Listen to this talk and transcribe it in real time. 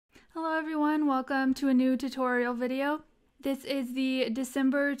Hello everyone, welcome to a new tutorial video. This is the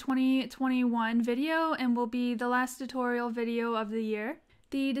December 2021 video and will be the last tutorial video of the year.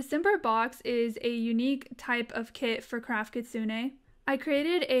 The December box is a unique type of kit for Craft Kitsune. I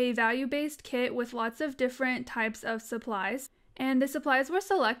created a value-based kit with lots of different types of supplies, and the supplies were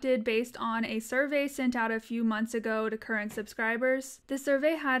selected based on a survey sent out a few months ago to current subscribers. The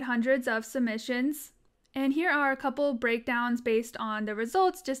survey had hundreds of submissions, and here are a couple breakdowns based on the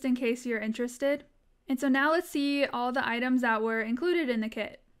results just in case you're interested. And so now let's see all the items that were included in the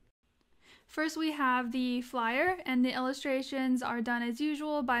kit. First we have the flyer, and the illustrations are done as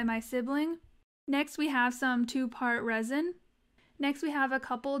usual by my sibling. Next we have some 2-part resin. Next we have a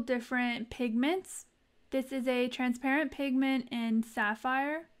couple different pigments. This is a transparent pigment in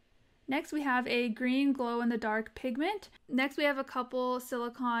sapphire. Next we have a green glow-in-the-dark pigment. Next we have a couple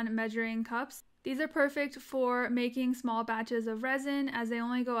silicone measuring cups. These are perfect for making small batches of resin as they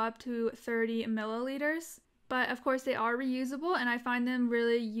only go up to 30 milliliters. But of course they are reusable and I find them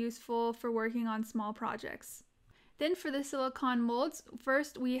really useful for working on small projects. Then for the silicone molds,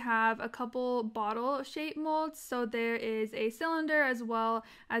 first we have a couple bottle shape molds. So there is a cylinder as well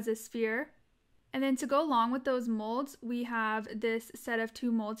as a sphere. And then to go along with those molds, we have this set of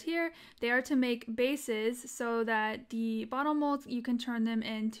 2 molds here. They are to make bases so that the bottle molds, you can turn them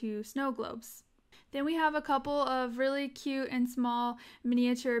into snow globes. Then we have a couple of really cute and small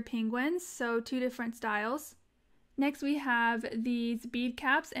miniature penguins, so 2 different styles. Next we have these bead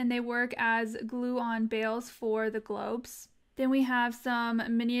caps, and they work as glue-on bales for the globes. Then we have some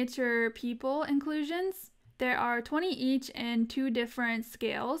miniature people inclusions. There are 20 each in 2 different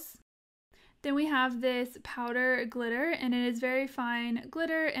scales. Then we have this powder glitter, and it is very fine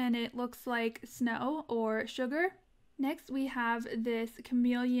glitter and it looks like snow or sugar. Next we have this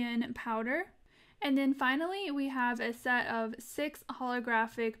chameleon powder. And then finally, we have a set of 6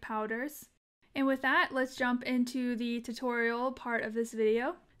 holographic powders. And with that, let's jump into the tutorial part of this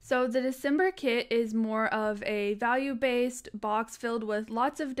video. So the December kit is more of a value-based box filled with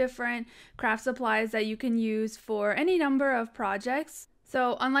lots of different craft supplies that you can use for any number of projects.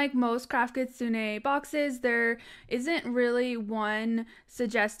 So unlike most Craft Kitsune boxes, there isn't really one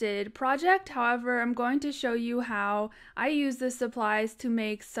suggested project. However, I'm going to show you how I use the supplies to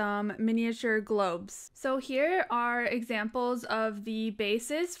make some miniature globes. So here are examples of the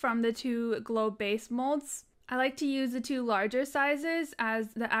bases from the 2 globe base molds. I like to use the 2 larger sizes as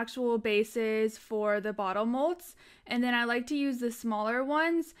the actual bases for the bottle molds, and then I like to use the smaller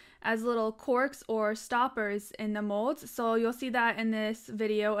ones as little corks or stoppers in the molds, so you'll see that in this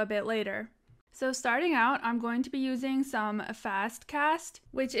video a bit later. So starting out, I'm going to be using some fast cast,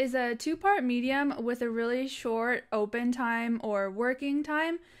 which is a 2-part medium with a really short open time or working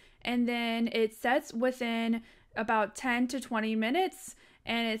time, and then it sets within about 10 to 20 minutes,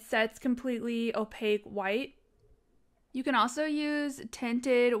 and it sets completely opaque white. You can also use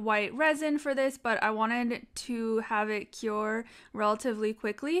tinted white resin for this, but I wanted to have it cure relatively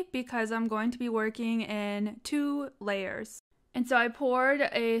quickly because I'm going to be working in 2 layers. And so I poured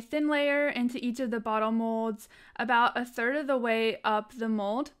a thin layer into each of the bottle molds about 1/3 of the way up the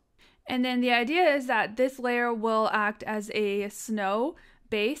mold. And then the idea is that this layer will act as a snow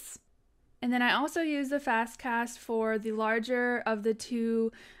base. And then I also use the fast cast for the larger of the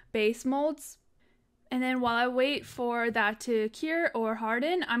 2 base molds. And then while I wait for that to cure or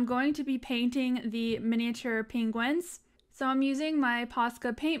harden, I'm going to be painting the miniature penguins. So I'm using my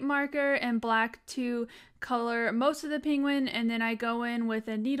Posca paint marker and black to color most of the penguin, and then I go in with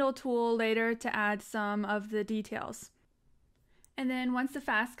a needle tool later to add some of the details. And then once the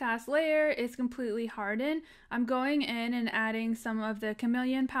fast cast layer is completely hardened, I'm going in and adding some of the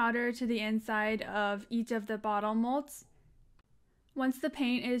chameleon powder to the inside of each of the bottle molds. Once the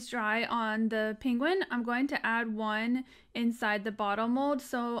paint is dry on the penguin, I'm going to add one inside the bottle mold.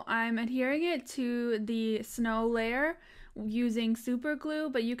 So I'm adhering it to the snow layer using super glue,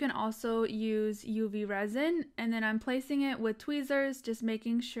 but you can also use UV resin. And then I'm placing it with tweezers, just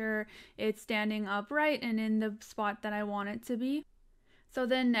making sure it's standing upright and in the spot that I want it to be. So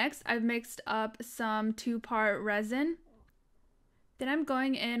then next, I've mixed up some 2-part resin. Then I'm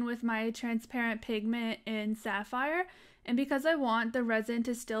going in with my transparent pigment in sapphire. And because I want the resin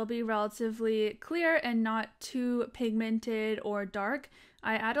to still be relatively clear and not too pigmented or dark,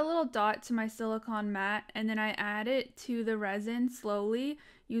 I add a little dot to my silicone mat and then I add it to the resin slowly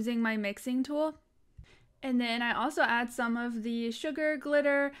using my mixing tool. And then I also add some of the sugar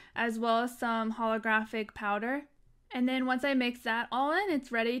glitter as well as some holographic powder. And then once I mix that all in,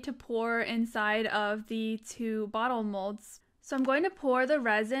 it's ready to pour inside of the 2 bottle molds. So I'm going to pour the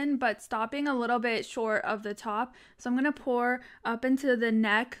resin, but stopping a little bit short of the top. So I'm going to pour up into the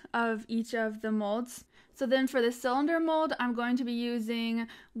neck of each of the molds. So then for the cylinder mold, I'm going to be using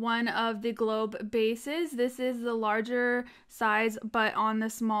one of the globe bases. This is the larger size, but on the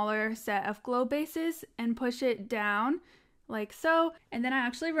smaller set of globe bases, and push it down like so. And then I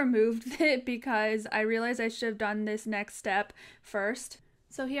actually removed it because I realized I should have done this next step first.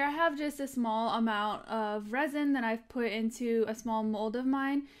 So here I have just a small amount of resin that I've put into a small mold of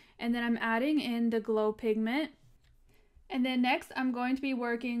mine, and then I'm adding in the glow pigment. And then next I'm going to be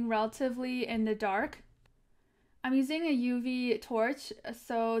working relatively in the dark. I'm using a UV torch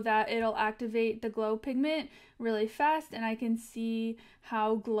so that it'll activate the glow pigment really fast and I can see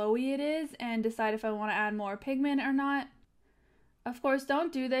how glowy it is and decide if I want to add more pigment or not. Of course,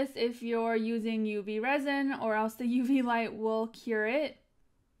 don't do this if you're using UV resin, or else the UV light will cure it.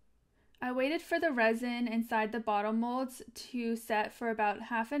 I waited for the resin inside the bottom molds to set for about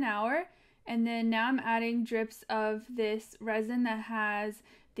half an hour, and then now I'm adding drips of this resin that has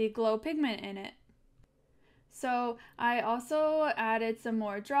the glow pigment in it. So I also added some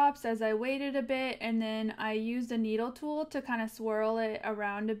more drops as I waited a bit, and then I used a needle tool to kind of swirl it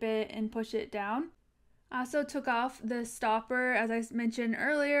around a bit and push it down. I also took off the stopper, as I mentioned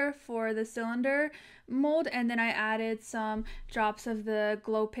earlier, for the cylinder mold, and then I added some drops of the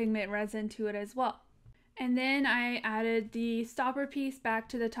glow pigment resin to it as well. And then I added the stopper piece back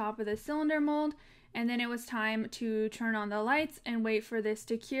to the top of the cylinder mold, and then it was time to turn on the lights and wait for this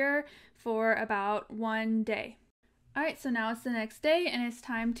to cure for about 1 day. Alright, so now it's the next day and it's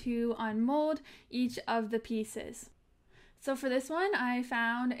time to unmold each of the pieces. So for this one, I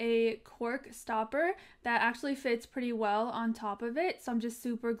found a cork stopper that actually fits pretty well on top of it, so I'm just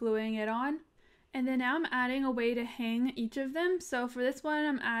super gluing it on. And then now I'm adding a way to hang each of them. So for this one,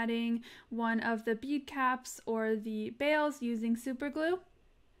 I'm adding one of the bead caps or the bails using super glue.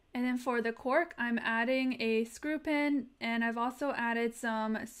 And then for the cork, I'm adding a screw pin, and I've also added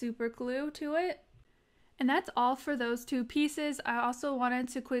some super glue to it. And that's all for those two pieces. I also wanted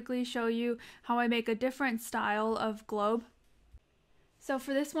to quickly show you how I make a different style of globe. So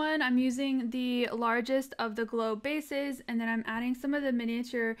for this one, I'm using the largest of the globe bases, and then I'm adding some of the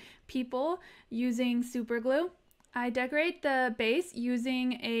miniature people using super glue. I decorate the base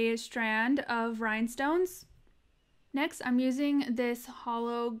using a strand of rhinestones. Next, I'm using this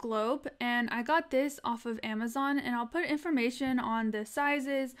hollow globe, and I got this off of Amazon, and I'll put information on the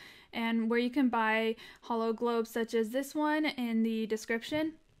sizes and where you can buy hollow globes such as this one in the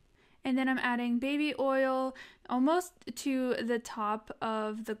description. And then I'm adding baby oil almost to the top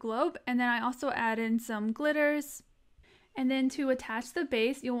of the globe, and then I also add in some glitters. And then to attach the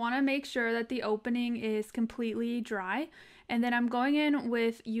base, you'll want to make sure that the opening is completely dry. And then I'm going in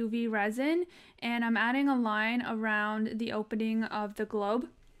with UV resin, and I'm adding a line around the opening of the globe.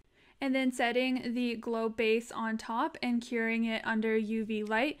 And then setting the globe base on top and curing it under UV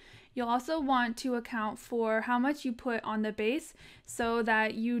light. You'll also want to account for how much you put on the base so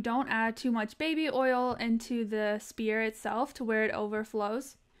that you don't add too much baby oil into the spear itself to where it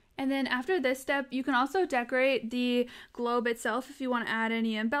overflows. And then after this step, you can also decorate the globe itself if you want to add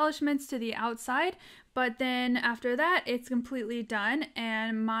any embellishments to the outside. But then after that, it's completely done,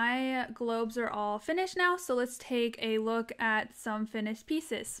 and my globes are all finished now. So let's take a look at some finished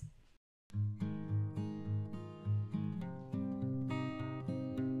pieces.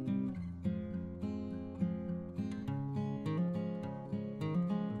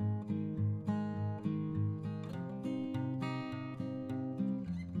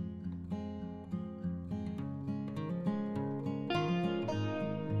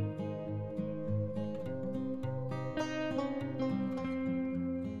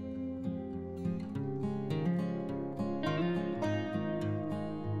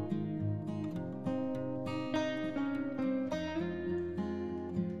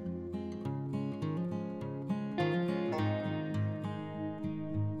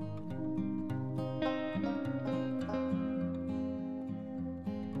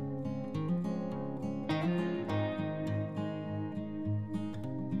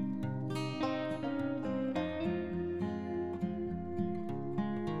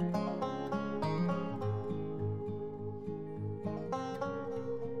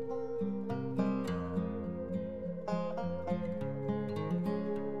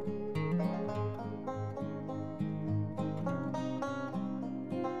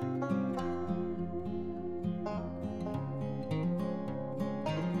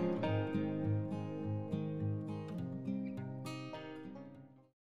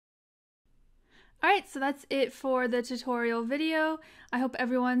 Alright, so that's it for the tutorial video. I hope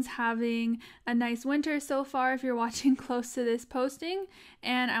everyone's having a nice winter so far if you're watching close to this posting,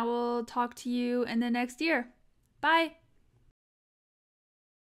 and I will talk to you in the next year. Bye!